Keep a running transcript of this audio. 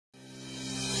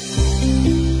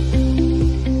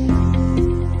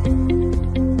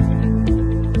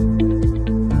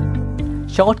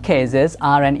Short cases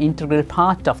are an integral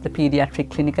part of the pediatric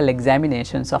clinical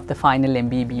examinations of the final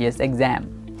MBBS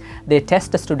exam. They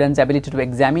test a student's ability to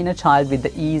examine a child with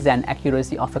the ease and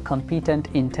accuracy of a competent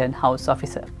intern house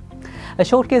officer. A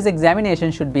short case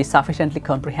examination should be sufficiently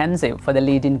comprehensive for the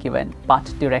lead-in given, but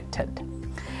directed.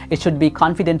 It should be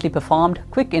confidently performed,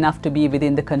 quick enough to be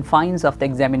within the confines of the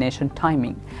examination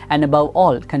timing, and above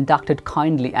all, conducted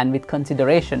kindly and with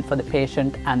consideration for the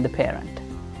patient and the parent.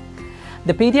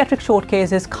 The pediatric short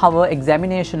cases cover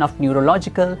examination of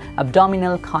neurological,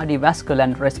 abdominal, cardiovascular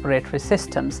and respiratory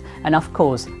systems, and of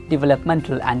course,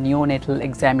 developmental and neonatal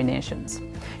examinations.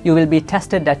 You will be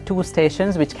tested at 2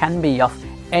 stations which can be of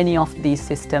any of these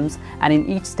systems, and in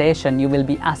each station you will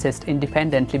be assessed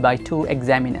independently by 2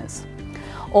 examiners.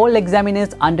 All examiners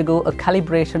undergo a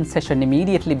calibration session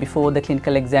immediately before the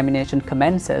clinical examination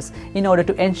commences in order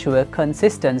to ensure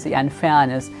consistency and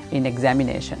fairness in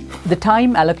examination. The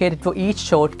time allocated for each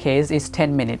short case is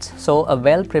 10 minutes, so a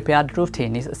well-prepared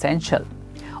routine is essential.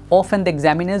 Often the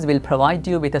examiners will provide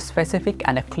you with a specific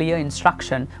and a clear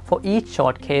instruction for each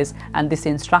short case, and this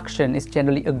instruction is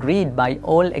generally agreed by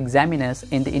all examiners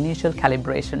in the initial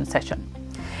calibration session.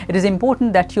 It is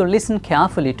important that you listen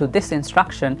carefully to this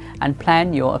instruction and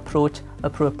plan your approach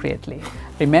appropriately.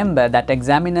 Remember that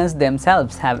examiners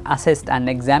themselves have assessed and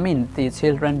examined the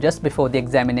children just before the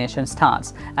examination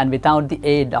starts, and without the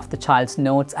aid of the child's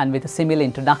notes and with a similar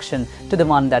introduction to the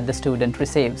one that the student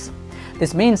receives.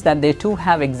 This means that they too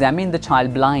have examined the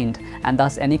child blind, and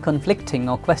thus any conflicting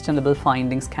or questionable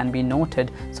findings can be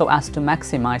noted so as to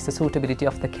maximize the suitability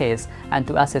of the case and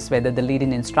to assess whether the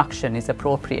lead-in instruction is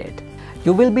appropriate.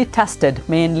 You will be tested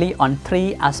mainly on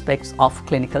 3 aspects of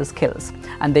clinical skills,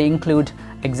 and they include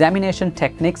examination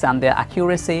techniques and their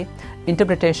accuracy,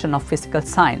 interpretation of physical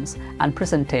signs, and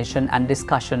presentation and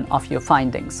discussion of your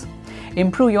findings.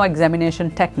 Improve your examination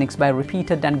techniques by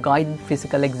repeated and guided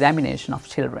physical examination of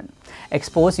children.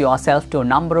 Expose yourself to a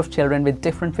number of children with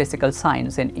different physical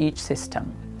signs in each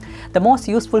system. The most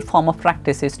useful form of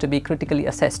practice is to be critically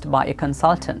assessed by a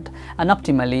consultant, and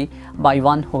optimally by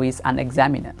one who is an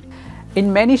examiner.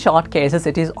 In many short cases,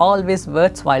 it is always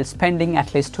worthwhile spending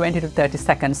at least 20 to 30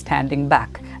 seconds standing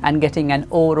back and getting an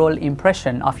overall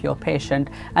impression of your patient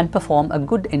and perform a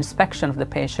good inspection of the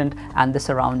patient and the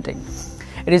surrounding.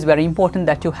 It is very important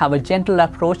that you have a gentle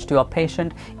approach to your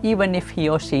patient even if he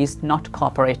or she is not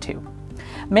cooperative.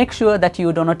 Make sure that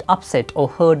you do not upset or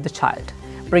hurt the child.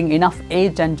 Bring enough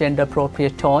age and gender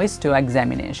appropriate toys to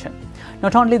examination.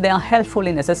 Not only they are helpful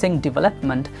in assessing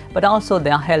development, but also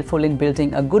they are helpful in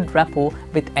building a good rapport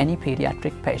with any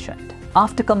pediatric patient.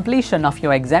 After completion of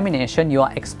your examination, you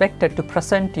are expected to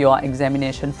present your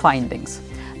examination findings.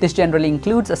 This generally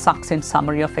includes a succinct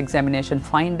summary of examination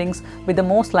findings with the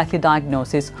most likely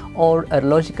diagnosis or a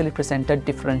logically presented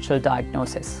differential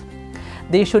diagnosis.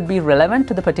 These should be relevant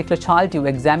to the particular child you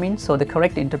examine, so the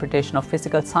correct interpretation of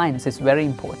physical signs is very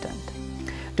important.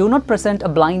 Do not present a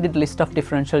blinded list of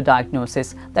differential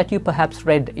diagnoses that you perhaps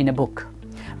read in a book.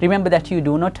 Remember that you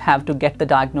do not have to get the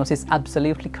diagnosis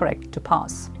absolutely correct to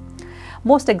pass.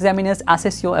 Most examiners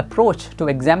assess your approach to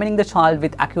examining the child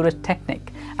with accurate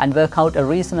technique and work out a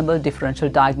reasonable differential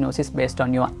diagnosis based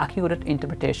on your accurate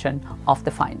interpretation of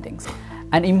the findings.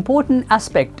 An important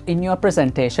aspect in your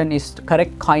presentation is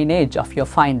correct coinage of your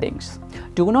findings.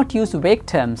 Do not use vague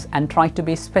terms and try to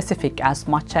be specific as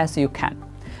much as you can.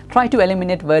 Try to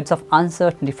eliminate words of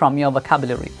uncertainty from your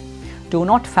vocabulary. Do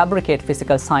not fabricate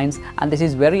physical signs, and this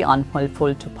is very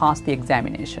unhelpful to pass the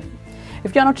examination.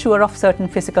 If you are not sure of certain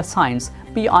physical signs,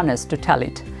 be honest to tell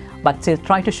it, but still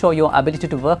try to show your ability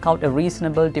to work out a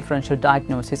reasonable differential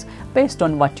diagnosis based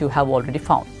on what you have already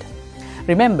found.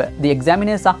 Remember, the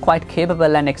examiners are quite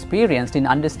capable and experienced in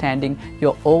understanding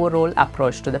your overall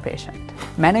approach to the patient.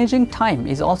 Managing time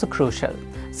is also crucial.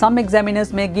 Some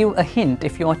examiners may give a hint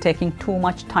if you are taking too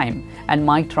much time and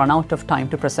might run out of time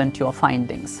to present your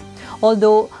findings.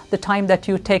 Although the time that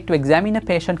you take to examine a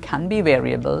patient can be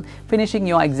variable, finishing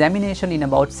your examination in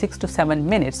about 6 to 7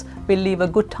 minutes will leave a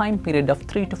good time period of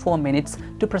 3 to 4 minutes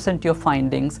to present your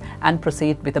findings and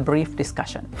proceed with a brief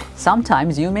discussion.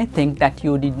 Sometimes you may think that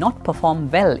you did not perform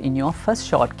well in your first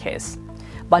short case,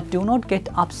 but do not get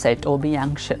upset or be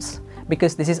anxious,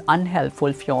 because this is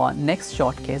unhelpful for your next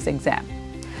short case exam.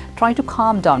 Try to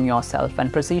calm down yourself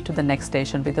and proceed to the next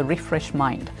station with a refreshed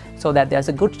mind so that there's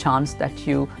a good chance that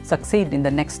you succeed in the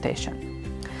next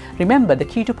station. Remember, the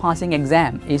key to passing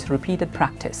exam is repeated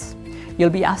practice.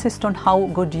 You'll be assessed on how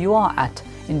good you are at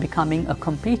in becoming a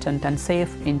competent and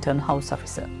safe intern house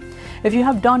officer. If you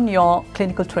have done your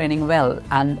clinical training well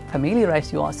and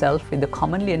familiarized yourself with the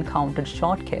commonly encountered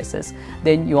short cases,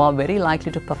 then you are very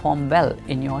likely to perform well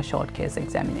in your short case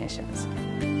examinations.